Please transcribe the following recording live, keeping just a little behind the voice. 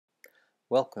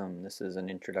Welcome. This is an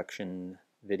introduction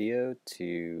video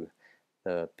to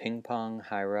the Pingpong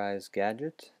Highrise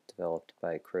Gadget developed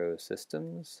by Crowe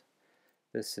Systems.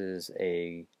 This is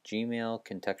a Gmail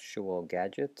contextual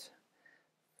gadget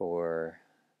for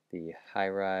the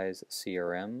Highrise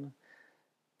CRM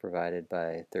provided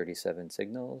by 37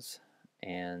 Signals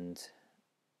and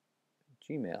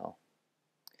Gmail.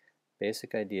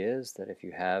 Basic idea is that if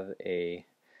you have a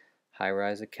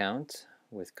Highrise account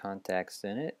with contacts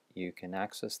in it, you can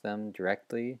access them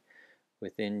directly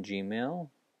within Gmail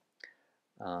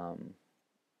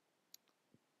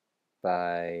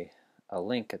by a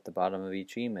link at the bottom of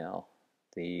each email.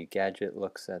 The gadget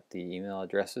looks at the email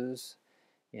addresses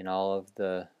in all of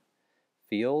the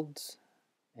fields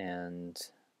and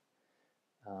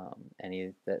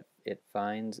any that it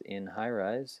finds in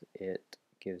Highrise, it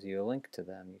gives you a link to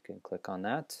them. You can click on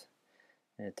that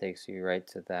and it takes you right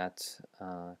to that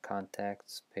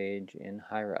contacts page in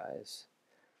Highrise.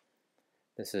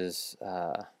 This is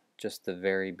just the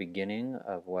very beginning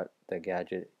of what the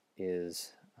gadget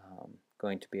is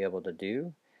going to be able to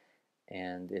do,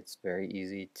 and it's very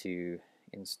easy to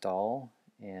install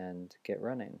and get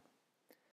running.